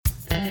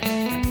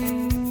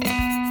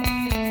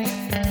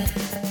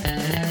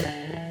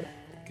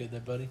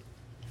buddy?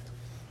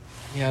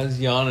 Yeah, I was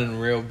yawning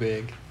real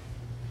big.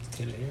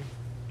 Can you hear?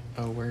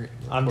 Oh,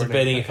 I'm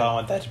debating if I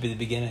want that to be the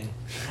beginning.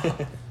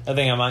 I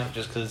think I might,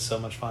 just because it's so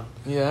much fun.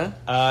 Yeah?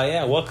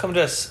 Welcome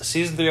to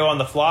Season 3 On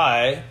The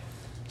Fly.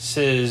 This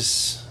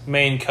is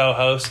main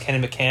co-host,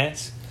 Kenny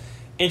McCants,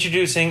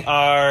 introducing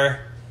our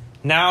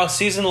now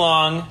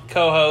season-long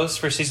co-host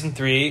for Season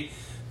 3,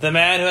 the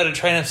man who had to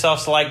train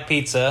himself to like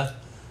pizza,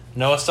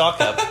 Noah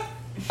Stalkup.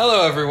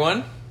 Hello,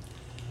 everyone.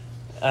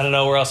 I don't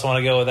know where else I want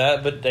to go with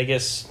that, but I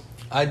guess...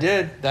 I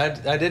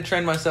did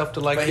train myself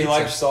to like but pizza. he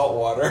likes salt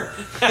water.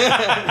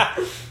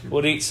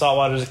 Would eat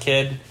saltwater as a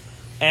kid.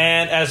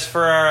 And as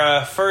for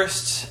our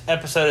first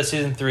episode of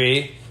Season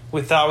 3,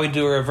 we thought we'd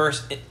do a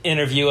reverse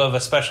interview of a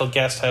special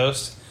guest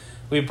host.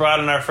 We brought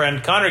in our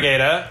friend Connor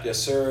Gata. Yes,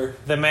 sir.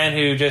 The man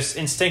who just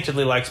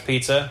instinctively likes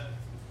pizza.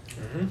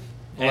 Mm-hmm.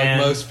 Like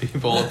most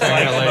people,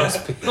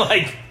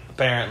 apparently.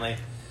 Apparently.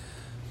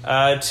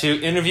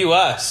 To interview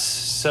us.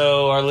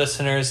 So our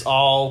listeners,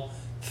 all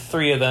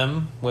three of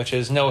them, which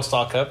is Noah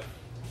Stalkup,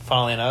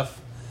 funnily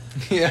enough,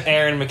 Yeah.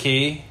 Aaron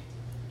McKee,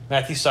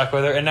 Matthew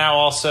Stockweather, and now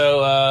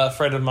also a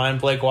friend of mine,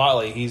 Blake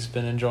Watley. He's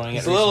been enjoying it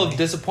He's a little recently.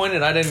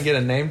 disappointed I didn't get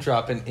a name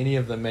drop in any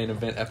of the main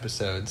event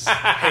episodes.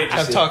 Hate to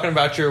I'm see talking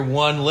about your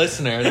one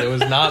listener that was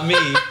not me.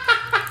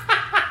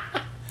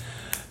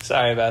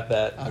 Sorry about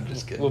that. I'm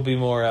just kidding. We'll be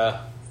more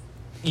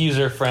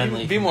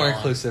user-friendly. Be from more now on.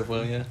 inclusive,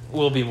 will you?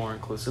 We'll be more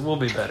inclusive. We'll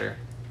be better.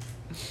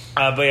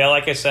 But yeah,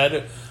 like I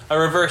said, a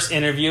reverse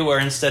interview where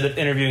instead of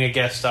interviewing a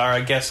guest star,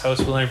 a guest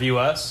host will interview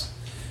us.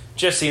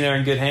 Just so you know, we're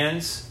in good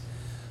hands.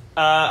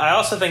 I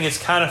also think it's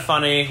kind of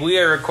funny. We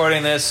are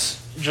recording this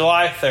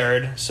July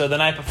 3rd, so the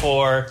night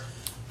before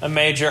a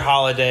major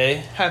holiday.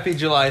 Happy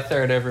July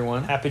 3rd,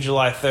 everyone. Happy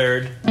July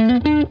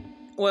 3rd.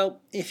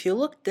 Well, if you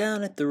look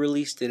down at the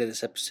release date of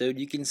this episode,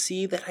 you can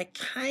see that I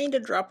kind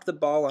of dropped the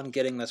ball on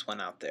getting this one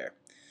out there.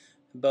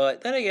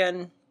 But then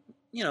again,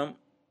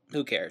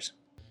 who cares?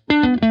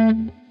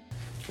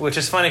 Which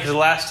is funny because the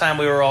last time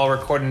we were all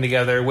recording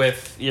together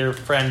with your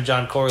friend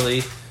John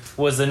Corley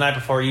was the night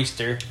before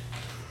Easter.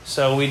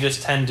 So we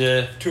just tend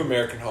to... 2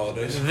 American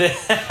holidays.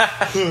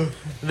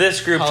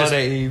 This group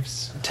Holiday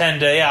Eves. just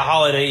tend to... Yeah,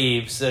 Holiday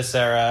Eves. That's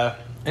our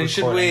And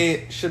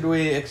recording. should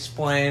we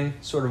explain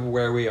sort of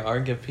where we are,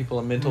 give people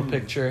a mental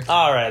picture,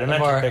 All right, a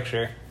mental our-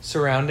 picture.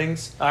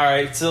 surroundings? All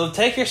right, so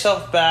take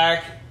yourself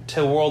back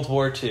to World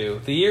War II.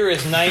 The year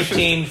is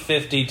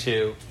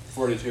 1952.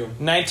 42.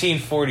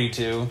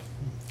 1942.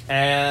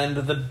 And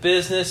the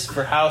business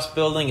for house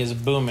building is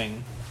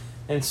booming.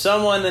 And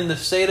someone in the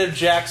state of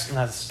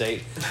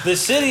the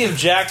city of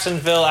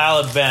Jacksonville,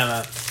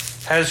 Alabama,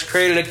 has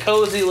created a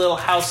cozy little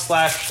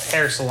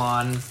house/hair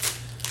salon.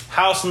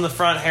 House in the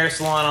front, hair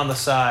salon on the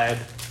side.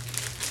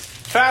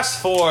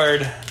 Fast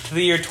forward to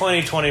the year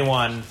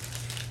 2021.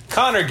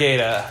 Connor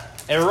Gata,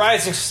 a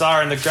rising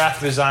star in the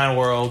graphic design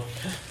world,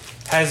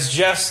 has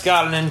just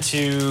gotten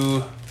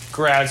into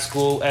grad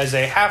school as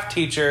a half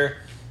teacher,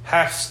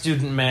 half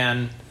student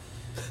man,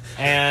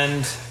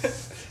 and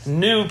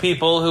new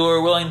people who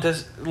are willing to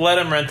let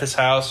him rent this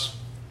house.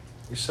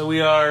 So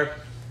we are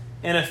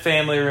in a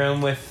family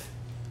room with,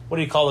 what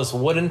do you call this,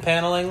 wooden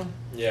paneling?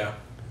 Yeah.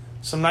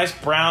 Some nice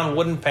brown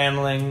wooden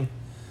paneling.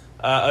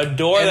 A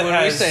door And that when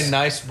has... we say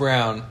nice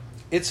brown,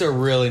 it's a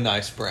really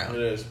nice It brown.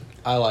 is.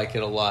 I like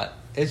it a lot.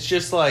 It's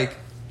just like,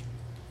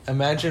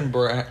 imagine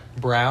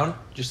brown,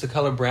 just the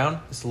color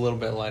brown. It's a little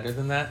bit lighter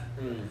than that.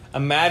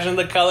 Imagine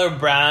the color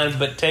brown,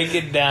 but take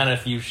it down a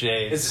few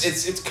shades.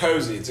 It's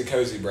cozy. It's a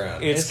cozy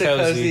brown. It's a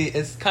cozy.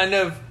 It's kind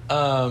of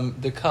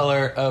the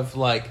color of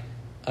like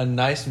a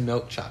nice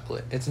milk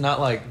chocolate. It's not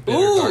like bitter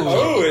Ooh. dark chocolate.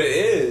 Oh, it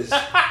is.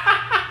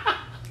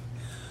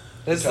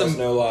 That's Tells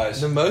no lies.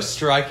 the most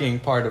striking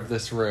part of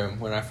this room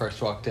when I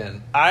first walked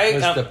in. I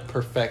was the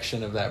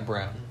perfection of that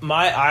brown.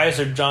 My eyes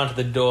are drawn to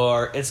the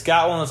door. It's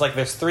got one that's like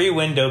there's 3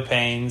 window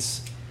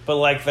panes, but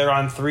like they're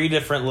on 3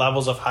 different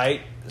levels of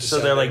height,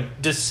 so they're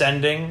like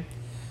descending.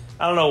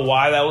 I don't know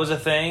why that was a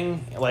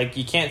thing. Like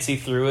you can't see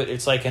through it.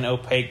 It's like an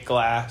opaque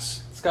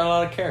glass. It's got a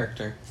lot of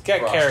character. It's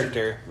got Frosted.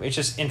 character. It's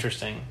just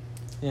interesting.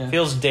 Yeah.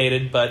 Feels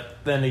dated, but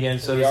then again,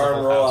 so we does the are in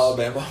whole rural house.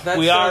 Alabama. That's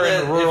We so are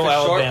that in rural if a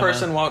short Alabama.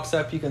 person walks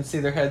up, you can see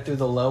their head through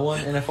the low one,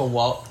 and if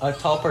a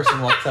tall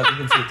person walks up, you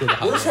can see through the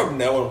high We'll just one. hope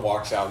no one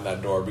walks out in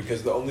that door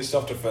because the only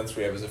self-defense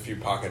we have is a few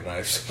pocket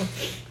knives.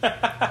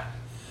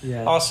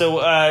 Yeah. Also,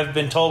 I've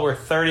been told we're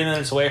 30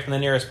 minutes away from the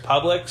nearest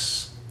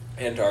Publix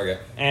And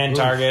Target. and Oof.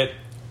 Target.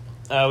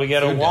 We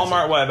got a Food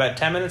Walmart, desert. about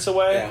 10 minutes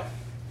away? Yeah.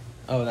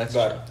 Oh, that's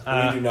But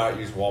Uh, we do not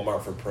use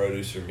Walmart for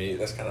produce or meat.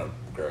 That's kind of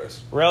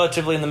gross.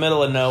 Relatively in the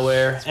middle of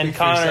nowhere. Speak And for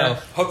Connor...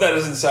 yourself. Hope that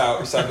doesn't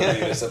sound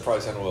elitist. That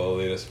probably sounded a little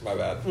elitist. My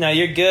bad. No,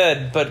 you're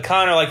good. But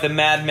Connor, like the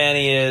madman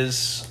he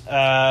is,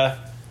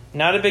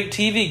 not a big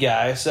TV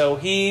guy. So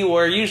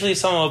where usually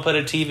someone would put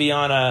a TV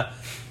on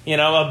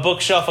a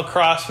bookshelf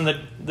across from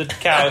the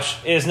couch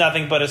is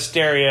nothing but a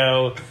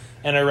stereo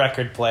and a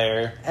record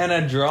player. And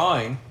a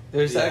drawing.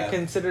 Is Yeah. that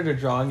considered a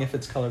drawing if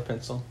it's color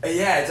pencil?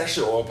 Yeah, it's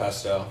actually oil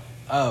pastel.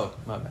 Oh,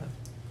 my bad.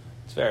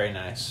 It's very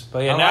nice.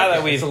 But yeah, I now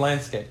like that it. It's a we've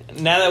landscape.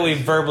 now that we've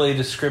verbally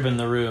described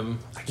the room,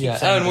 I keep Yeah.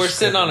 saying Oh, and we're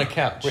sitting on a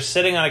describing. couch. We're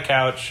sitting on a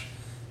couch,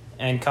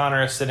 and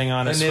Connor is sitting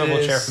on a And it swivel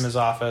chair is- from his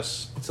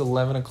office. It's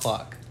 11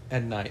 o'clock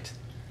at night.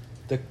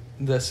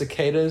 The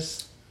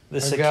cicadas, The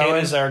are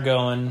cicadas are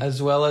going.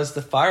 as well as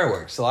the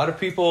fireworks. A lot of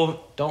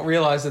people don't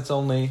realize it's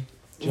only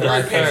Very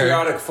July 3rd.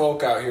 patriotic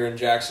folk out here in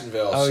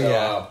Jacksonville. Oh,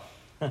 so,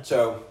 yeah.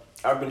 So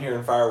I've been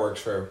hearing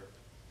fireworks for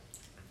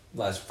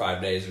the last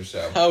 5 days or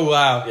so. Oh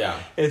wow! Yeah.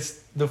 It's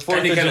the 4th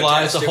Any of kind of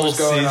July is test the it whole was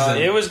going on.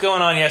 season. It was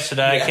going on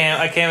yesterday.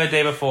 Yeah. I came the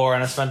day before,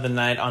 and I spent the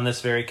night on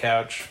this very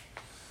couch.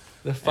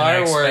 The And I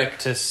firework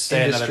expect to stay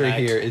another industry night.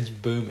 here is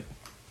booming.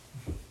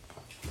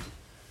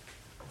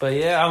 But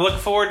yeah, I'm looking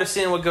forward to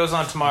seeing what goes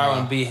on tomorrow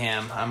Yeah. in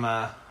Beeham.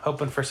 I'm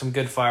hoping for some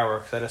good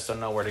fireworks. I just don't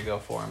know where to go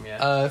for them yet.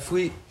 If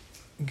we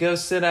go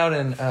sit out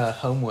in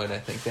Homewood, I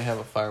think they have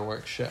a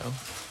fireworks show.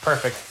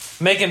 Perfect.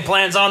 Making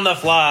plans on the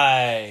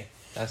fly.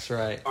 That's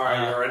right. All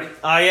right, you ready?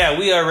 Yeah,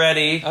 we are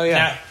ready. Oh,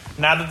 yeah.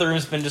 Now that the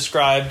room's been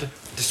described,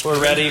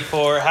 we're ready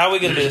for. How are we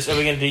going to do this? Are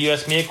we going to do you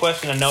ask me a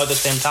question and no at the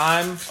same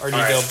time, or do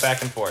you All go right.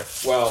 back and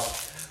forth? Well,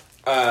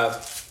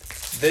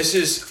 this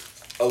is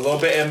a little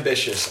bit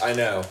ambitious, I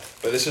know,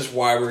 but this is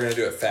why we're going to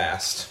do it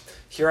fast.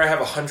 Here I have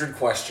 100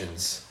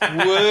 questions.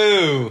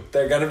 Woo!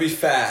 They're going to be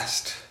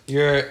fast.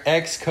 Your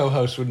ex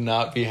co-host would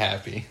not be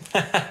happy.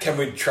 Can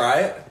we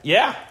try it?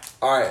 Yeah.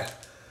 All right.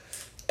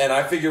 And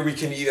I figure we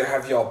can either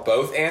have y'all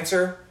both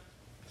answer.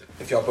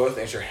 If y'all both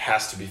answer, it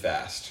has to be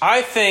fast.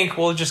 I think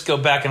we'll just go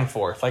back and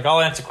forth. Like, I'll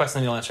answer a question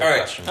and you'll answer All a right.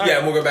 question. Yeah,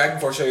 and we'll go back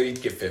and forth so you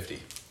each get 50.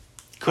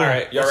 Cool. All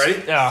right. Y'all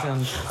ready? Yeah.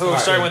 Sounds- Who, All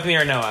right. starting with me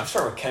or Noah? I'll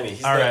start with Kenny.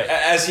 He's All the- right.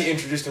 As he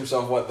introduced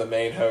himself, the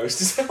main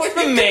host? Is that what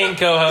The main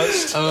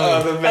co-host.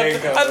 the main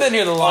host. I've been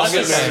here the Also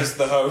longest. known as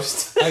the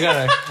host. I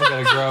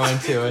gotta grow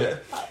into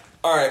it.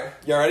 All right.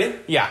 Y'all ready?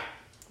 Yeah.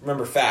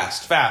 Remember,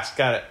 fast. Fast.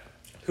 Got it.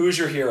 Who is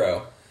your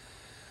hero?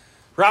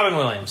 Robin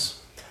Williams.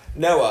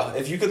 Noah,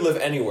 if you could live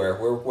anywhere,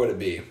 where would it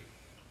be?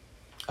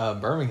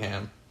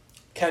 Birmingham.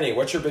 Kenny,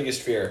 what's your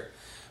biggest fear?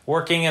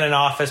 Working in an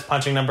office,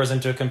 punching numbers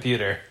into a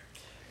computer.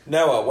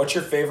 Noah, what's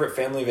your favorite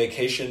family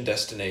vacation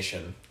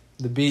destination?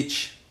 The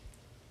beach.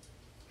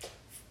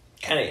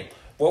 Kenny,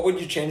 what would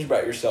you change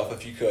about yourself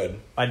if you could?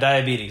 My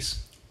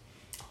diabetes.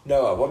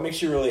 Noah, what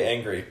makes you really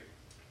angry?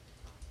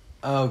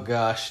 Oh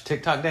gosh,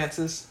 TikTok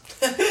dances.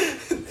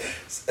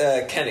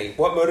 Kenny,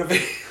 what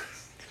motivates...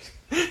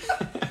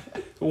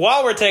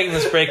 While we're taking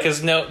this break, because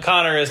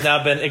Connor has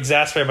now been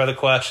exasperated by the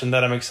question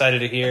that I'm excited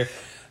to hear.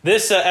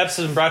 This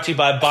episode is brought to you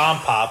by Bomb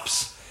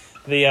Pops,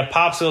 the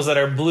popsicles that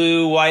are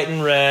blue, white,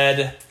 and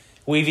red.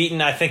 We've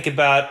eaten, I think,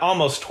 about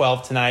almost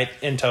 12 tonight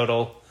in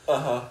total.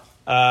 Uh-huh.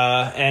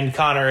 And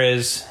Connor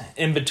is,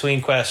 in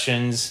between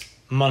questions,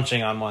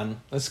 munching on one.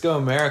 Let's go,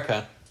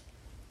 America.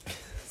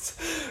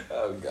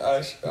 Oh,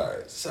 gosh. All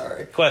right,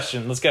 sorry.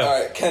 Question, let's go.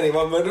 All right, Kenny,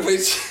 what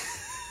motivates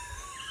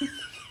you?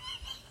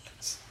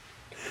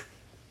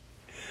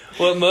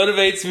 What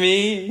motivates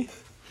me?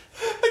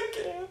 I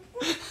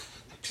can't.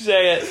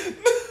 Say it.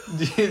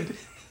 Dude,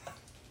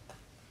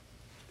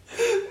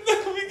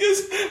 No,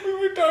 because we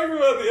were talking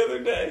about the other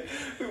day.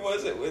 Who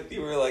was it with?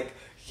 You were like,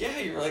 yeah,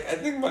 you were like, I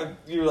think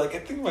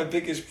my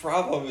biggest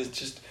problem is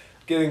just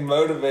getting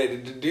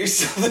motivated to do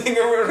something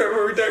or whatever.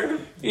 Were we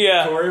talking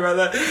Yeah. Corey about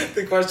that?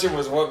 The question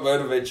was, what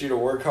motivates you to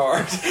work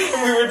hard?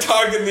 And we were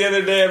talking the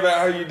other day about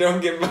how you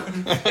don't get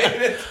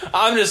motivated.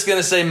 I'm just going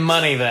to say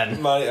money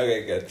then. Money.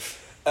 Okay, good.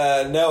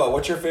 Noah,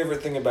 what's your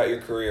favorite thing about your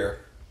career?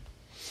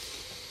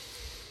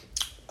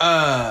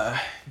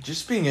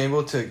 just being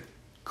able to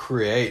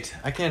create.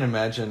 I can't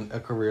imagine a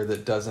career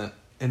that doesn't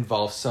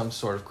involve some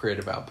sort of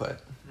creative output.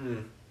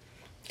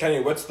 Kenny,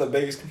 what's the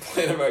biggest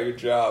complaint about your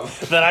job?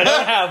 That I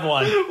don't have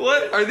one.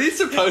 What? Are these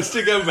supposed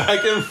to go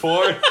back and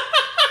forth?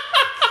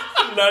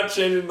 I'm not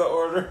changing the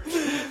order.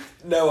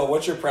 Noah,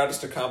 what's your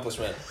proudest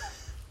accomplishment?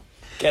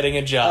 Getting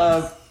a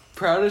job.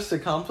 Proudest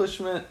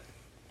accomplishment?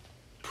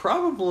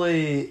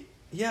 Probably,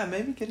 yeah,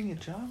 maybe getting a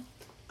job.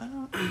 I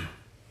don't.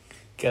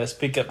 Gotta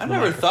speak up. I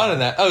never thought of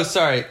that. Oh,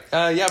 sorry.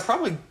 Yeah,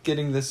 probably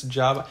getting this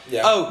job.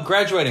 Yeah. Oh,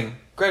 graduating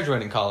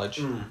college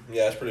Yeah,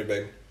 that's pretty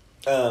big.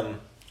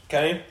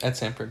 Kenny, at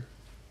Sanford.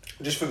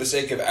 just for the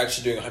sake of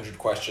actually doing 100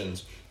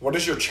 questions, what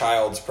is your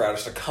child's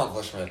proudest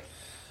accomplishment?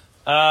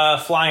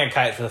 Flying a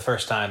kite for the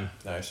first time.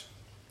 Nice.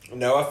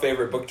 Noah,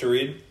 favorite book to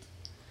read?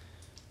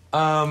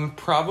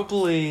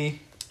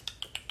 Probably,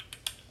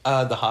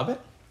 The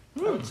Hobbit.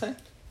 I would say.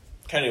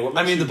 Kenny, what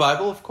I makes mean, you... the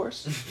Bible, of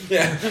course.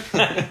 Yeah.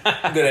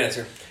 Good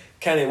answer.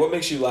 Kenny, what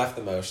makes you laugh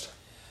the most?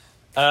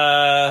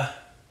 The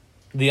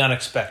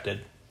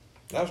unexpected.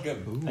 That was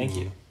good. Thank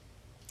you.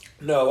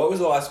 Noah, what was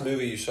the last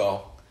movie you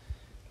saw?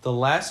 The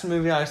last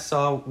movie I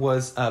saw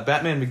was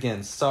Batman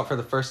Begins. Saw it for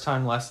the first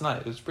time last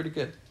night. It was pretty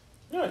good.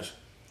 Nice.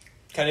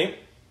 Kenny,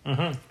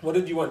 Mm-hmm. what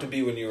did you want to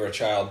be when you were a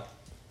child?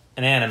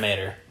 An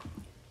animator.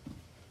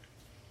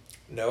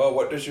 Noah,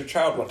 what does your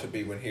child want to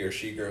be when he or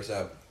she grows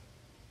up?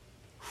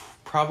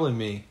 Probably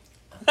me.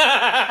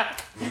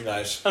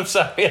 Nice. I'm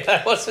sorry,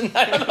 that wasn't.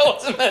 I don't know, it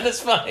wasn't meant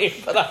as funny,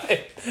 but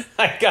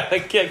I got a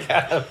kick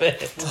out of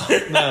it.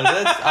 No,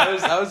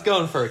 I was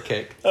going for a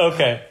kick.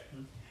 Okay.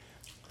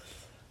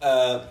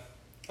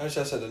 I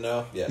just said to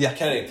know. Yeah. Yeah.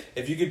 Kenny,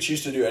 if you could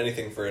choose to do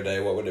anything for a day,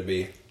 what would it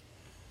be?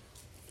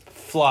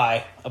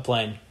 Fly a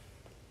plane.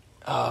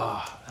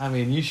 Oh, I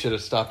mean, you should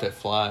have stopped at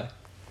fly.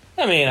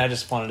 I mean, I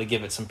just wanted to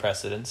give it some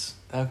precedence.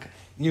 Okay.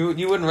 You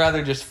wouldn't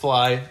rather just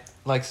fly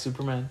like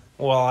Superman?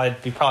 Well,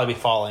 I'd probably be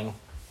falling.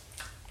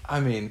 I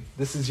mean,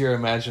 this is your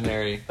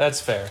imaginary That's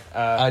fair.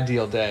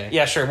 ideal day.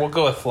 Yeah, sure. We'll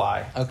go with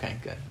fly. Okay,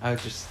 good. I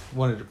just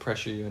wanted to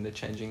pressure you into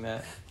changing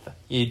that.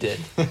 You did.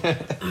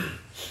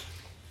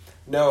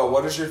 Noah,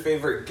 what is your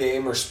favorite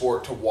game or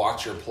sport to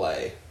watch or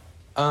play?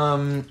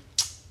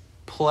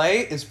 Play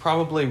is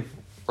probably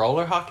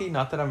roller hockey.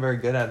 Not that I'm very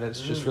good at it.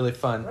 It's just really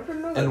fun. I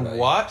didn't know that about And you.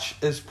 watch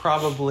is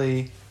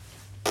probably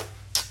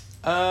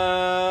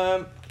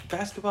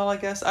basketball, I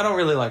guess. I don't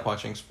really like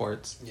watching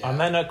sports. Yeah. On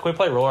that note, can we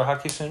play roller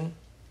hockey soon?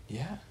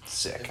 Yeah.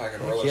 Sick. If I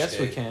could roller Yes,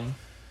 skate. we can.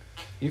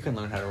 You can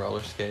learn how to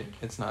roller skate.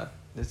 It's not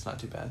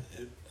too bad.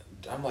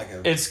 I'm like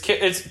a.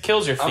 It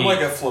kills your feet. I'm like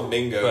a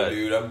flamingo, but-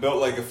 dude. I'm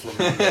built like a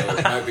flamingo.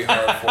 It might be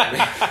hard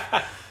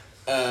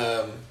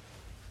for me.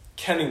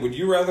 Kenny, would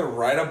you rather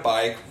ride a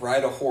bike,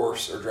 ride a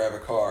horse, or drive a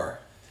car?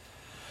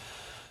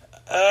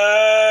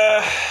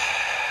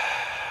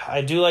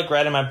 I do like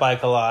riding my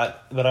bike a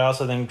lot, but I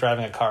also think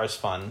driving a car is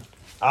fun.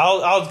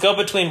 I'll go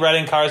between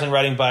riding cars and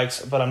riding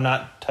bikes, but I'm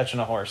not touching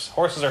a horse.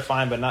 Horses are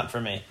fine, but not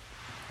for me.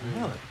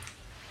 Really?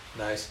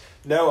 Nice.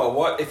 Noah,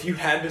 what if you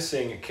had to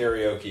sing at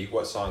karaoke?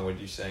 What song would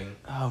you sing?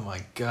 Oh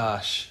my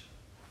gosh.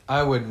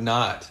 I would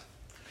not.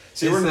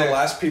 See, Is we're the there-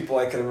 last people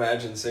I can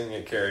imagine singing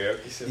at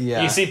karaoke. So.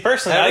 Yeah. You see,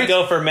 personally, Every- I'd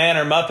go for Man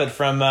or Muppet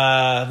from the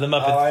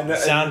Muppet Oh, I know.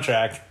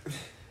 soundtrack.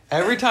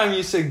 Every time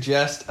you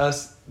suggest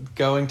us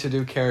going to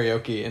do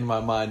karaoke, in my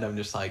mind, I'm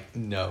just like,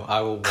 no,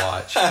 I will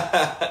watch.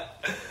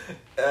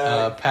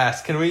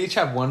 Pass. Can we each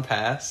have one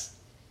pass?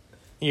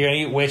 You're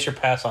going to waste your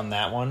pass on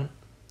that one?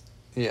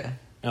 Yeah.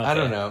 Okay. I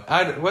don't know.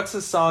 What's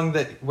a song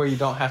where you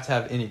don't have to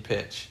have any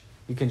pitch?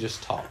 You can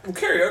just talk. Well,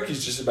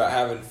 karaoke's just about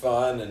having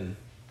fun and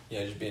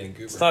just being a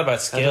goober. It's not about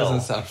That skill.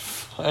 doesn't sound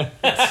fun.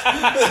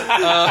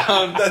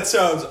 That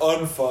sounds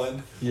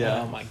unfun.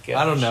 Yeah. Oh my gosh.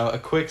 I don't know.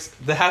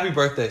 The happy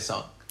birthday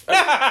song.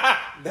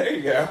 There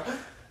you go.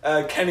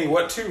 Kenny,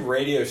 what 2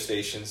 radio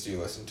stations do you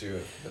listen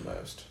to the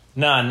most?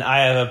 None. I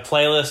have a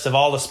playlist of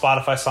all the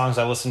Spotify songs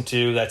I listen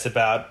to that's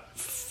about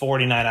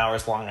 49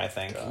 hours long, I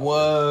think.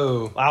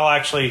 Whoa. I'll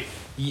actually...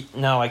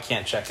 No, I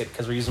can't check it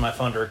because we're using my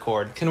phone to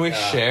record. Can we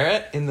share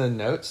it in the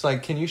notes?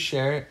 Like, can you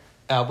share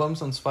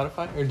albums on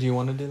Spotify? Or do you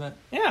want to do that?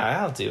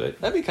 Yeah, I'll do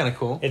it. That'd be kind of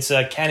cool. It's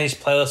Kenny's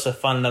playlist of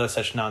fun and other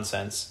such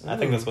nonsense. I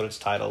think that's what it's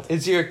titled.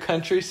 Is your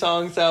country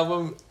songs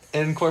album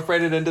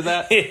incorporated into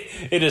that?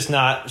 It is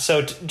not.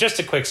 So just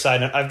a quick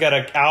side note. I've got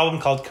an album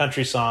called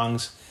Country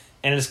Songs,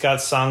 and it's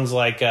got songs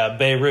like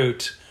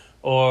Beirut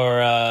or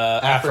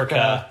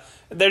Africa.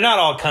 They're not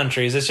all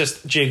countries. It's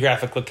just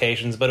geographic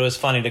locations, but it was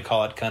funny to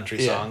call it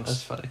country Yeah, songs.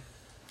 that's funny.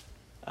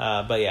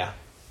 But yeah.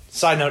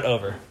 Side note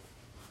over.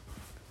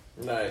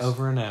 Nice.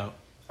 Over and out.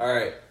 All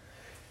right.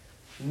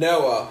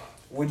 Noah,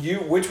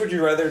 which would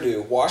you rather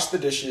do? Wash the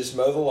dishes,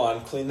 mow the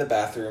lawn, clean the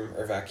bathroom,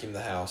 or vacuum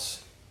the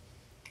house?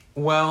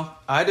 Well,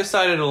 I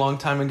decided a long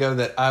time ago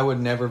that I would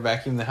never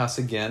vacuum the house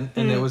again,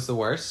 and it was the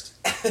worst.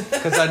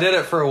 Because I did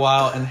it for a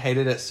while and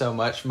hated it so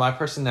much. My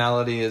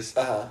personality is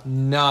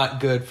not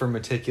good for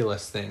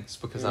meticulous things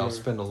because I'll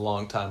spend a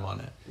long time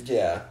on it.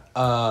 Yeah.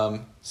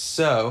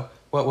 So,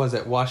 what was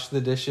it? Wash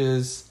the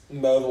dishes,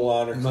 Mow the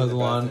lawn or clean mow the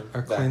lawn, bathroom.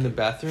 or clean the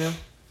bathroom?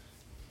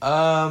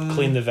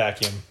 Clean the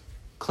vacuum.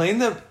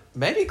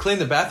 Maybe clean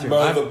the bathroom.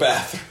 Mow the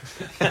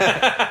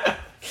bathroom.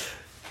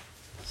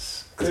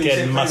 It's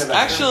getting musty.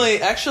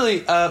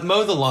 Actually,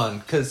 mow the lawn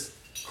because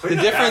Clean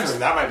the the difference. bathroom,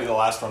 that might be the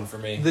last one for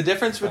me. The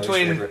difference My least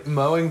between favorite.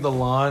 mowing the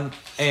lawn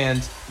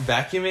and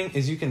vacuuming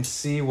is you can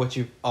see what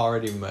you've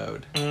already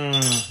mowed.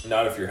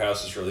 Not if your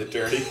house is really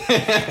dirty.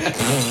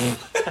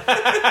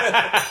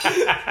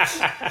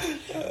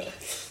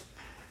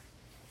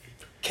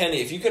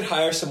 Kenny, if you could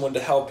hire someone to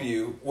help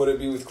you, would it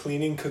be with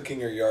cleaning,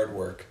 cooking, or yard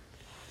work?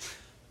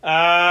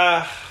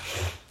 Never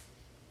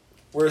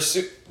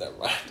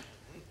mind.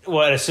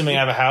 What, assuming I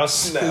have a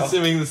house? No.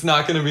 Assuming it's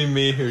not going to be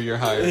me who you're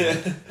hiring.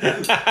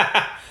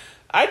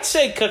 I'd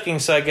say cooking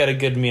so I get a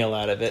good meal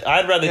out of it.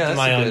 I'd rather Yeah, do that's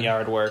my a own good-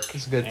 yard work.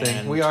 It's a good thing.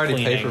 and We already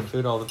pay cleaning. for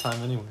food all the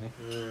time anyway.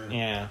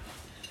 Yeah.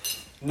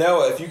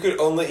 Noah, if you could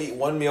only eat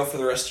one meal for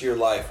the rest of your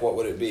life, what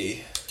would it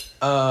be?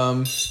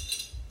 Plot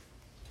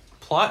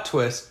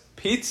twist.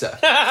 Pizza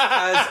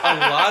has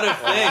a lot of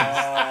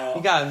things.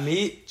 You got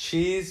meat,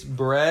 cheese,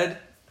 bread,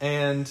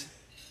 and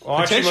Well,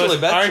 potentially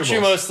aren't vegetables.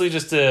 you mostly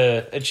just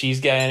a cheese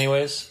guy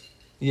anyways?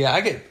 Yeah, I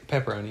get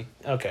pepperoni.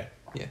 Okay.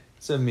 Yeah,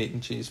 so meat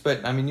and cheese.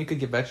 But, I mean, you could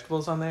get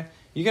vegetables on there.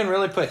 You can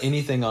really put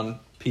anything on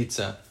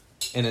pizza,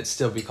 and it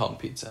still be called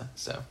pizza.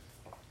 So,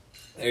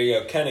 There you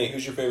go. Kenny,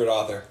 who's your favorite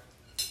author?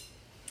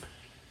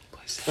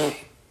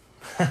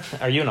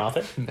 Are you an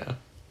author? no.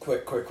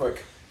 Quick.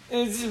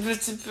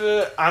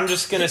 I'm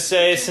just gonna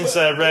say, since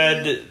I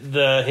read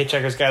the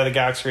Hitchhiker's Guide to the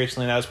Galaxy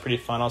recently, and that was pretty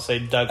fun. I'll say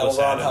Douglas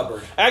L. Ron Adams.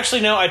 Hubbard.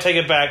 Actually, no, I take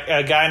it back.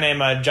 A guy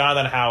named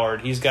Jonathan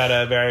Howard. He's got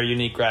a very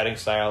unique writing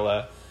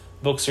style.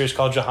 Book series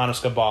called Johannes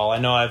Cabal. I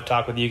know I've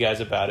talked with you guys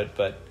about it,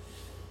 but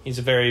he's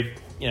got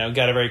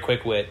a very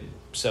quick wit.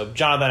 So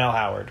Jonathan L.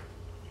 Howard.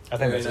 I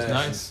think Very that's his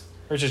nice. name.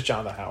 Or just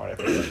Jonathan Howard.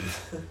 I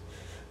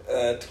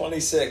think.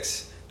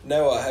 26.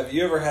 Noah, have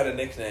you ever had a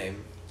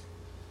nickname?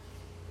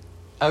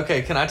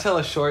 Okay, can I tell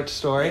a short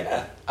story?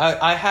 Yeah.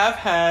 I have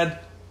had,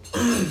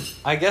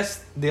 I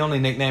guess the only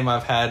nickname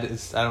I've had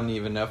is, I don't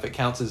even know if it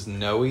counts as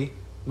Noe.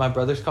 My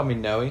brothers call me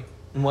Noe.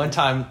 And one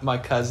time my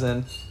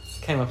cousin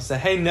came up and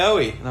said, "Hey, Noe."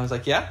 And I was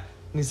like, "Yeah?" And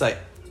he's like,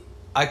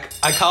 I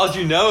called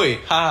you Noe.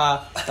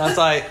 Ha. And I was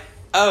like,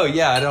 "Oh,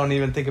 yeah, I don't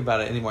even think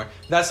about it anymore."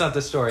 That's not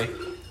the story.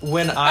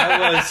 When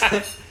I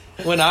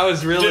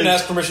was really... Didn't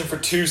ask permission for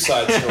 2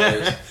 side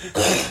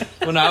stories.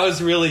 When I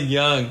was really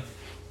young,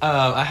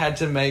 I had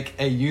to make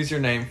a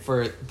username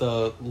for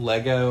the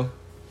Lego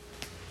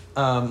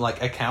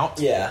account.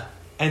 Yeah.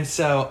 And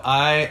so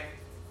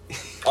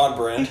On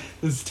brand.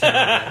 this is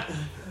terrible.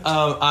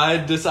 I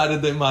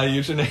decided that my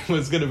username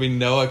was going to be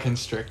Noah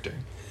Constrictor.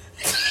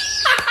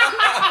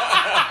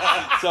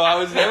 So I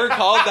was never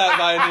called that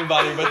by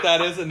anybody, but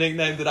that is a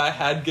nickname that I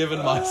had given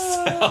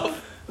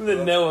myself.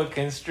 The Noah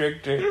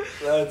Constrictor.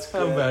 That's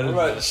How good. bad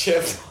What is about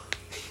Chip?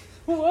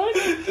 What?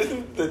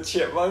 The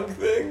chipmunk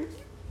thing?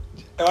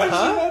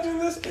 Imagine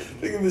this?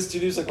 Thinking in the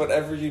studio's like,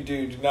 whatever you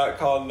do not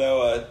call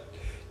Noah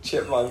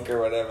chipmunk or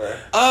whatever.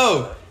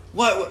 Oh,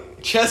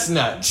 what?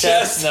 Chestnut.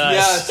 Chestnut.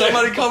 Yeah,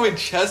 somebody called me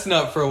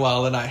Chestnut for a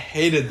while, and I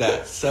hated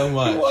that so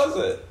much. Who was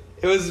it?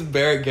 It was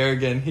Barrett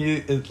Garrigan.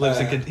 He lives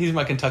he's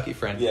my Kentucky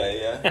friend.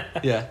 Yeah.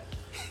 Yeah.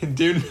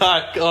 Do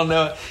not call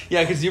Noah.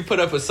 Yeah, because you put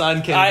up a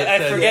sign, Ken. I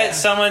that said, forget. yeah.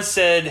 Someone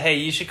said, "Hey,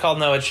 you should call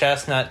Noah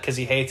Chestnut because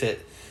he hates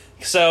it."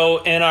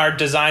 So in our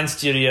design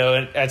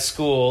studio at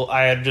school,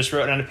 I had just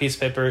written on a piece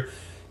of paper,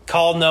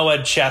 "Call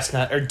Noah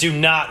Chestnut" or "Do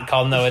not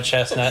call Noah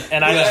Chestnut,"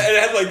 and I It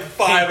had like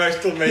 5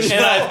 exclamation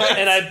points.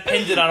 and I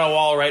pinned it on a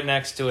wall right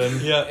next to him.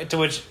 Yeah. To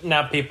which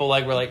now people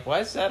were like, "Why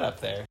is that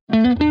up there?"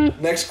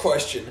 Next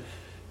question.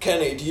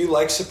 Kenny, do you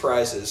like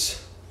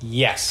surprises?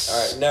 Yes.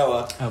 All right,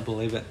 Noah. I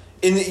believe it.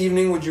 In the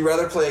evening, would you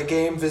rather play a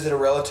game, visit a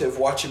relative,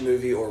 watch a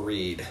movie, or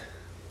read?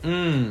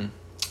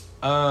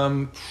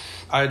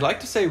 I'd like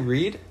to say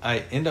read. I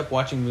end up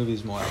watching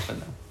movies more often,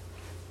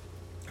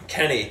 though.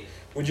 Kenny,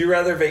 would you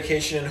rather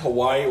vacation in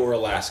Hawaii or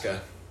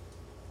Alaska?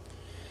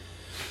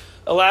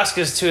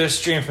 Alaska's too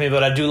extreme for me,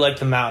 but I do like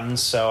the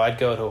mountains, so I'd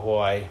go to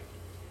Hawaii.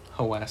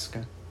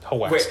 Hawaska.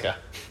 Hawaska.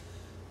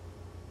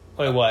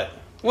 Wait, what?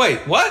 Wait,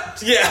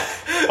 what? Yeah.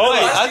 Oh,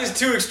 wait, Alaska's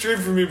too extreme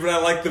for me, but I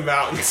like the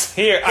mountains.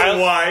 Here,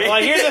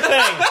 Hawaii. Here's the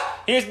thing.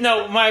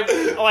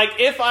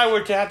 If I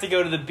were to have to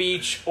go to the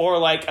beach or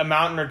like a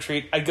mountain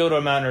retreat, I'd go to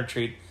a mountain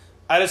retreat.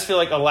 I just feel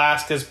like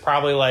Alaska's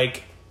probably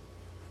like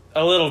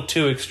a little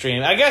too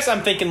extreme. I guess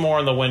I'm thinking more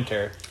in the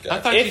winter. I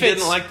thought If you didn't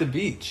it's- like the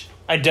beach.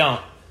 I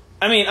don't.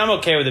 I mean, I'm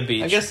okay with the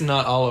beach. I guess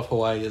not all of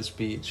Hawaii is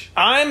beach.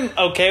 I'm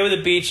okay with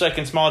the beach, like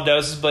in small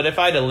doses. But if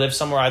I had to live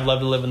somewhere, I'd love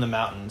to live in the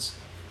mountains.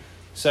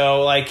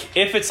 So, like,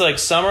 if it's like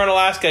summer in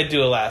Alaska, I'd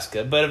do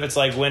Alaska. But if it's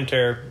like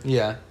winter,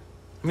 Yeah.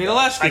 I mean,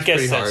 Alaska's I guess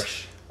pretty that's-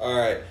 harsh. All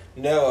right.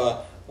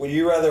 Noah, would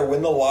you rather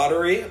win the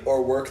lottery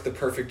or work the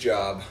perfect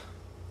job?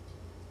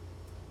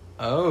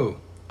 Oh,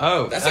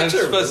 That's I'm actually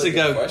a supposed really to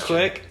go good question.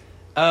 quick.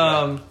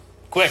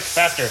 quick,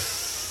 faster.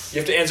 You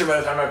have to answer by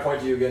the time I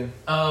point to you again.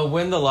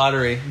 Win the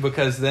lottery,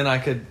 because then I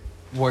could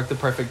work the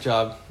perfect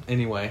job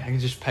anyway. I can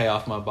just pay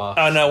off my boss.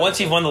 Oh no! Once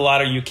you've won the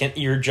lottery,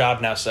 your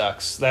job now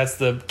sucks. That's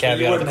the You caveat of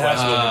the wouldn't have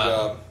to question. win the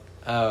job.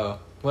 Oh,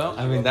 well,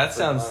 I You mean, work that for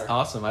sounds honor.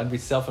 awesome. I'd be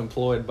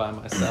self-employed by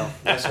myself.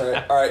 That's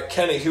right. All right,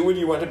 Kenny, who would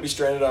you want to be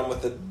stranded on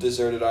with a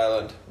deserted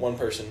island? One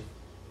person.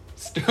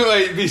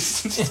 Wait, be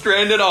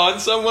stranded on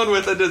someone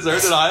with a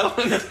deserted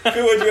island?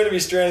 Who would you want to be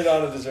stranded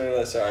on a deserted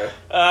island? Sorry.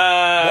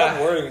 That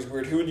wording is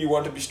weird. Who would you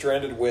want to be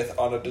stranded with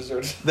on a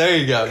deserted There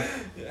you go.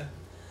 Yeah.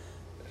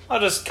 I'll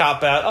just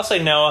cop out. I'll say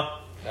Noah.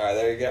 All right,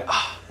 there you go.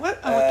 What?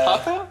 I'm a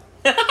cop-out?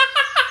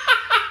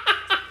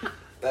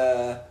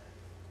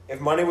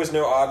 If money was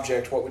no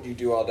object, what would you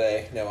do all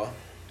day, Noah?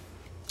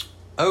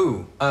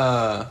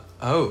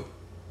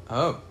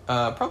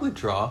 Probably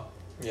draw.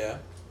 Yeah.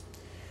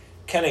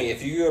 Kenny,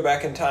 if you could go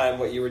back in time,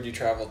 what year would you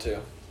travel to?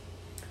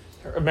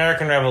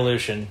 American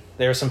Revolution.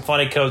 There were some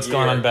funny codes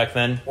going Year. on back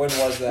then. When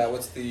was that?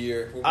 What's the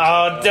year?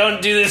 Oh,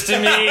 don't do this to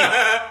me.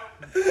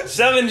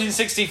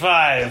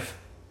 1765.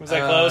 Was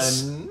that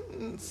close?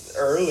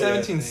 Early,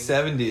 I think.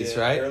 1770s,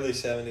 Yeah, right? Early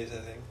 70s, I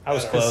think. I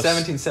was don't know. close.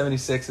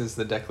 1776 is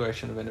the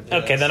Declaration of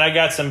Independence. Okay, then I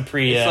got some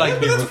pre. It's like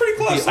but that's pretty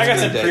close. the I got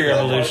some older day.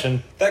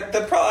 pre-revolution. That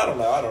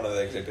probably, I don't know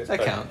the exact date. That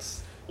but- counts.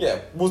 Yeah,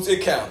 well,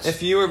 it counts.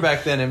 If you were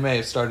back then, it may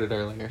have started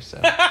earlier. So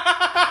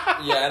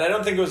Yeah, and I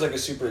don't think it was like a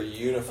super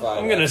unified.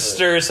 I'm gonna effort.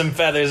 stir some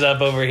feathers up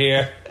over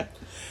here.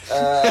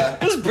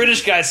 Those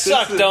British guys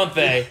suck, is- don't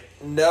they?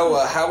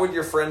 Noah, how would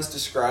your friends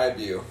describe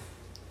you?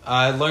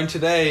 I learned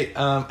today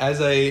as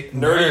a Nerdy,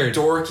 nerd,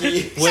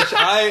 dorky. which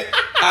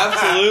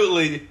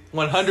Absolutely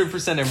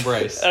 100%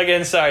 embrace.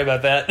 Again, sorry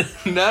about that.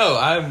 No,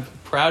 I'm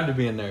proud to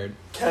be a nerd.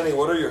 Kenny,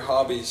 what are your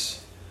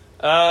hobbies?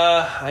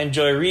 I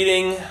enjoy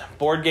reading,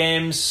 board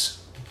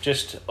games,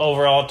 just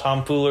overall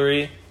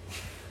tomfoolery,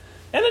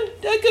 and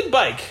a good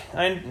bike.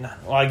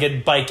 I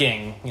get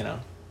biking,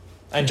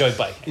 I enjoy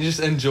biking. You just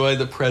enjoy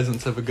the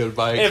presence of a good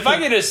bike. If I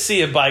could just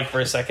see a bike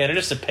for a second, or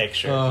just a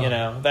picture,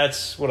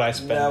 that's what I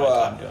spend my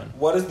time doing.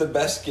 What is the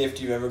best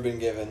gift you've ever been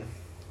given?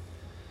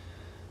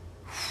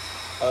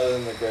 Other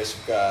than the grace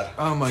of God.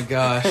 Oh my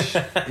gosh.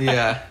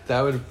 Yeah,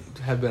 that would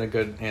have been a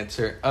good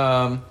answer.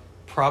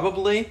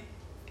 Probably,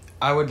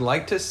 I would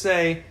like to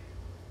say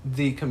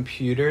the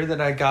computer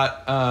that I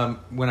got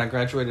when I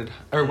graduated,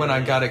 or when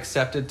I got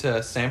accepted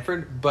to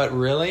Stanford, but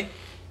really,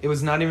 it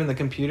was not even the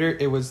computer,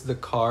 it was the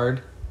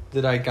card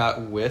that I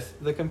got with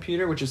the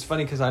computer, which is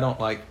funny because I don't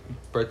like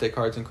birthday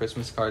cards and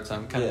Christmas cards.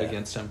 I'm kind of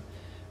against them.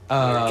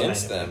 You're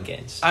against them.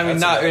 I mean,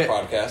 not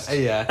podcast.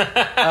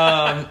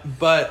 Yeah.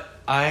 But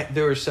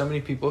there were so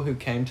many people who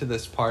came to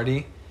this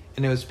party,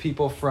 and it was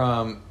people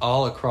from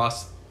all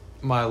across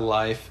my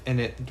life,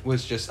 and it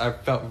was just, I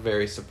felt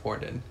very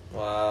supported.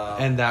 Wow.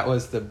 And that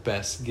was the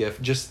best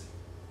gift, just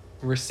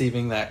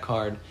receiving that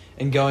card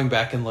and going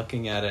back and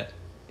looking at it.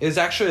 It was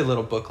actually a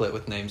little booklet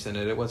with names in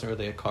it. It wasn't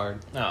really a card.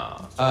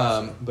 Oh.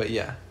 Awesome. But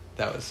yeah,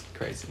 that was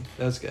crazy.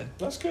 That was good.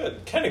 That's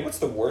good. Kenny, what's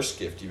the worst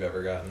gift you've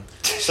ever gotten?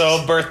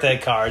 So, birthday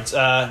cards.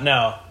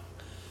 No.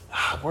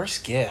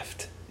 Worst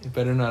gift. It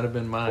better not have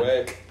been mine.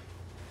 Quick.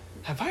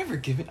 Have I ever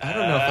given... I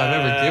don't know if I've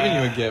ever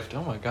given you a gift.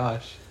 Oh my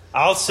gosh.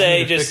 I'll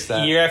say I'm gonna just fix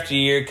that. year after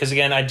year, because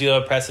again, I do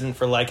have a precedent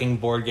for liking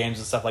board games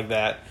and stuff like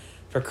that.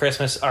 For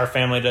Christmas, our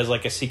family does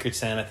like a Secret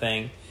Santa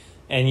thing.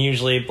 And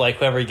usually, like,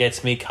 whoever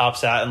gets me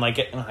cops out and, like,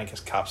 I guess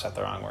cops out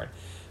the wrong word.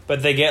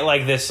 But they get,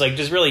 like, this, like,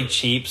 just really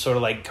cheap sort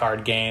of, like,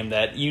 card game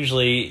that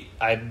usually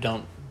I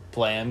don't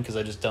play them because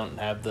I just don't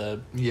have the...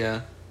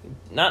 Yeah.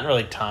 Not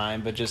really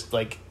time, but just,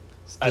 like,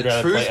 I'd The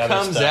rather truth play other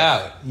comes stuff.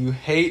 out. You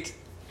hate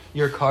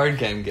your card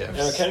game gifts.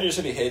 No, Kenny just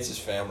said he hates his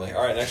family.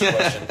 All right, next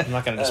question. I'm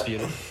not going to dispute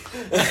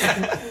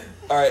it.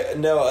 All right,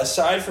 no,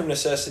 aside from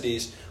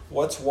necessities,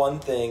 what's one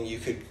thing you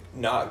could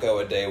not go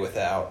a day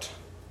without?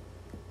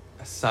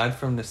 Aside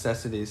from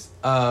necessities,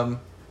 I'm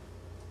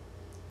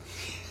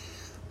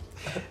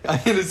going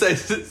to say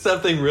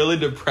something really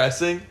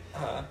depressing,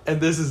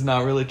 and this is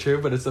not really true,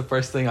 but it's the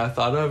first thing I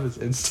thought of is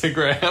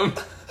Instagram.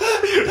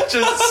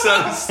 Just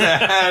so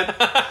sad.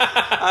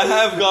 I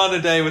have gone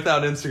a day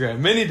without Instagram.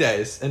 Many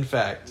days, in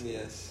fact.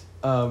 Yes.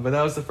 But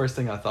that was the first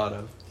thing I thought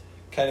of.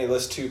 Kenny,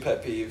 list 2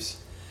 pet peeves.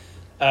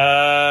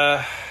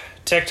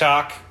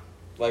 TikTok.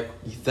 Like,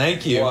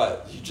 Thank you.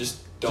 what? You just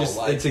don't Just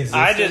like its it?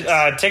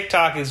 existence.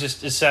 TikTok is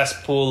just a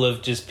cesspool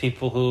of just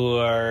people who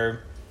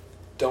are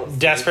Don't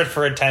desperate think,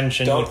 for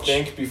attention. Don't which,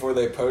 think before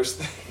they post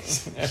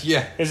things.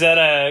 Yeah. Is that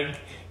I'm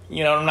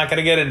not going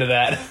to get into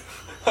that.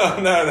 Oh,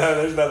 no,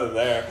 there's nothing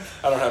there.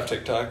 I don't have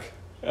TikTok.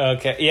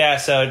 Okay, yeah,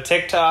 so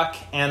TikTok,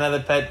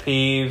 another pet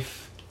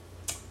peeve.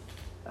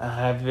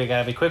 We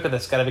gotta be quick with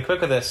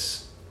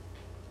this,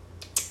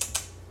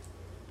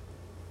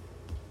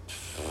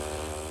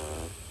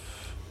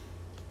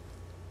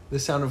 The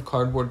sound of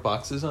cardboard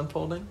boxes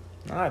unfolding?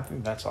 I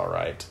think that's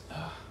alright.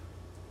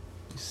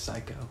 You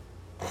psycho.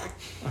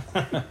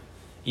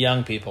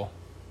 Young people.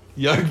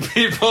 Young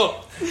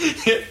people.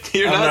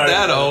 You're I'm not not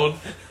that even- old.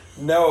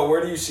 Noah,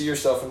 where do you see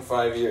yourself in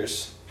 5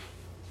 years?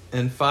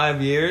 In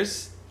 5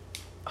 years,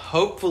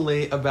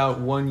 hopefully about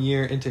 1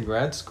 year into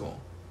grad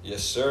school.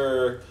 Yes,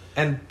 sir.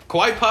 And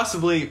quite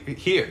possibly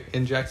here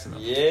in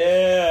Jacksonville.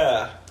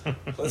 Yeah.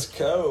 Let's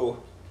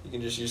go. You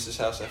can just use this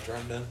house after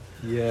I'm done.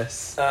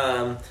 Yes.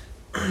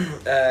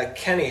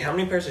 Kenny, how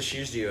many pairs of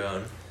shoes do you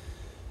own?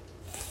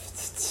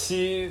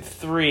 2,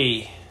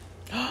 3.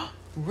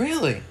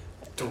 Really?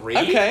 3?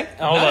 Okay.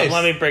 Hold nice. on,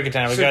 let me break it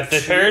down. We So got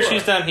the 2 pair of are-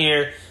 shoes down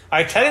here.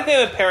 I technically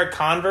have a pair of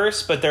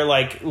Converse, but they're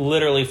like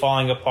literally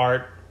falling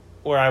apart.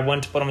 Where I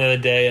went to put them the other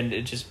day, and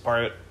it just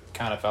kind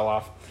of fell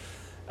off.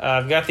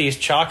 I've got these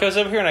Chacos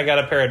over here, and I got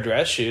a pair of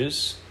dress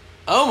shoes.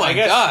 Oh my I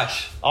guess-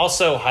 gosh.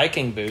 Also,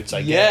 hiking boots.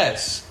 I guess.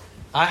 Yes.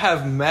 I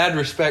have mad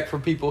respect for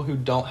people who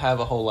don't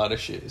have a whole lot of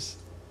shoes.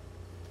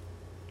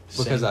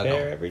 Because Same I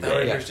pair don't. every How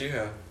many day. pairs do you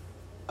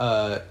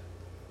have?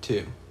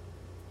 2,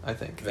 I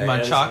think. Vans my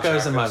and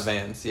Chacos and my Chacos?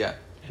 Vans, yeah.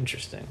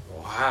 Interesting.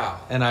 Wow.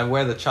 And I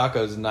wear the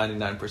Chacos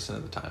 99%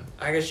 of the time.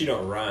 I guess you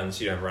don't run,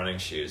 so you don't have running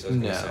shoes. I was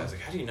gonna No. say, I was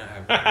like, how do you not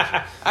have running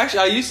shoes? Actually,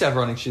 I used to have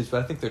running shoes,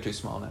 but I think they're too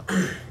small now.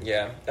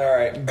 Yeah. All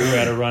right. Grew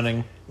out of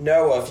running.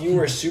 Noah, if you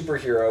were a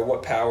superhero,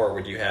 what power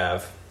would you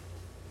have?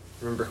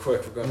 Remember,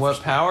 quick, we're going What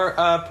for power?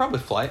 Probably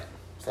flight.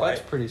 Flight.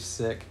 Flight's pretty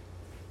sick.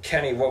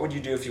 Kenny, what would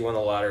you do if you won the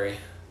lottery?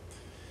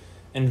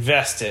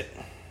 Invest it.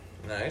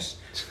 Nice.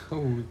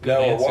 Ooh, good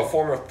Noah, answer. what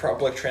form of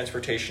public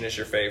transportation is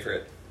your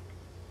favorite?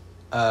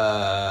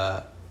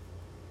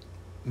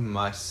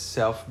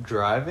 Myself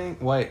driving?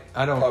 Wait,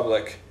 I don't.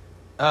 Public.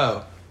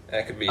 Oh.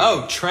 That could be.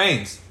 Oh,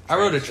 trains. I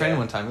rode a Trains, train yeah.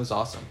 one time. It was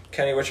awesome.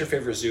 Kenny, what's your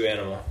favorite zoo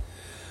animal?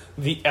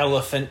 The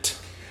elephant.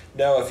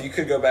 Noah, if you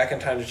could go back in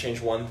time to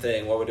change one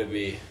thing, what would it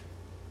be?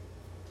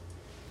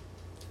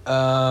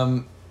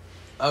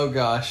 Oh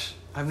gosh,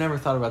 I've never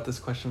thought about this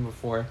question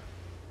before.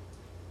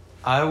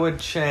 I would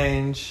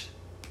change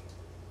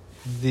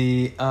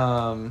the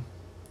oh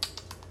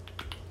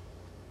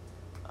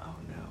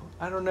no,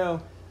 I don't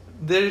know.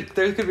 There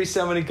could be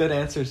so many good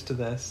answers to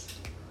this.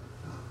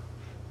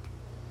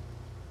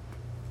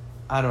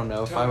 I don't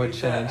know if I would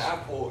change.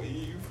 Apple,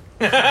 Eve.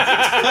 Oh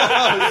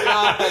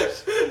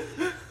gosh.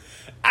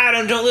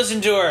 Adam, don't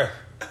listen to her.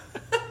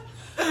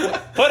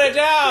 Put it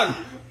down.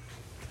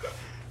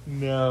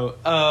 No.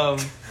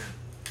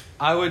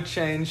 I would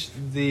change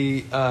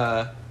the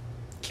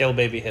Kill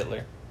baby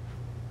Hitler.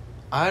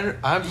 I'm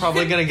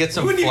probably gonna get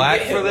some You wouldn't even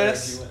flack get for Hitler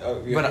this, if you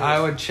went- yeah, but yeah. I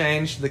would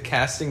change the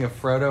casting of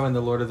Frodo in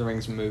the Lord of the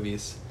Rings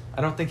movies. I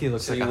don't think he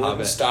looks So like you a wouldn't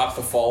hobbit. stop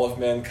the fall of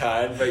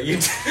mankind, but you.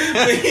 The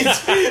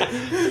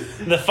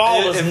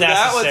fall was If necessary.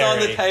 that was on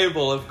the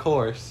table, of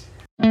course.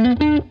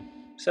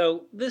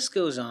 So this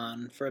goes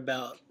on for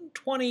about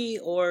 20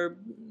 or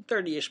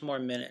 30-ish more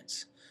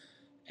minutes.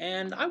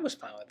 And I was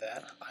fine with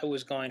that. I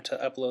was going to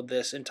upload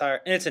this in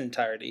its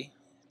entirety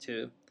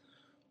to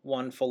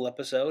one full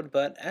episode,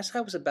 but as I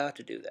was about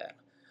to do that,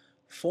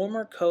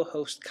 former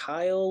co-host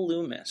Kyle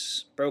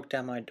Loomis broke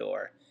down my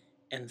door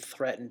and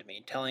threatened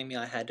me, telling me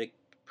I had to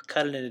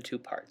cut it into 2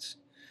 parts.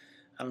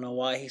 I don't know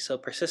why he's so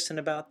persistent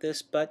about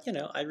this, but,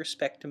 I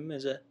respect him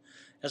as a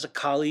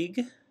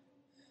colleague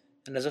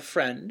and as a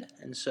friend,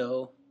 and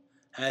so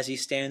as he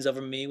stands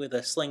over me with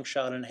a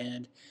slingshot in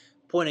hand,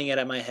 pointing it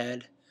at my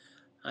head,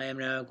 I am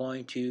now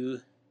going to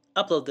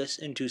upload this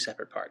in 2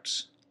 separate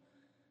parts.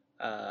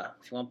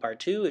 If you want part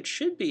 2, it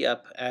should be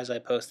up as I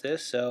post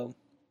this, so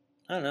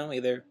I don't know,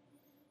 either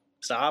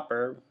stop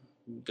or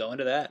go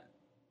into that.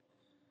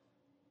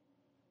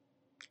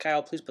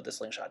 Kyle, please put the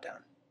slingshot down.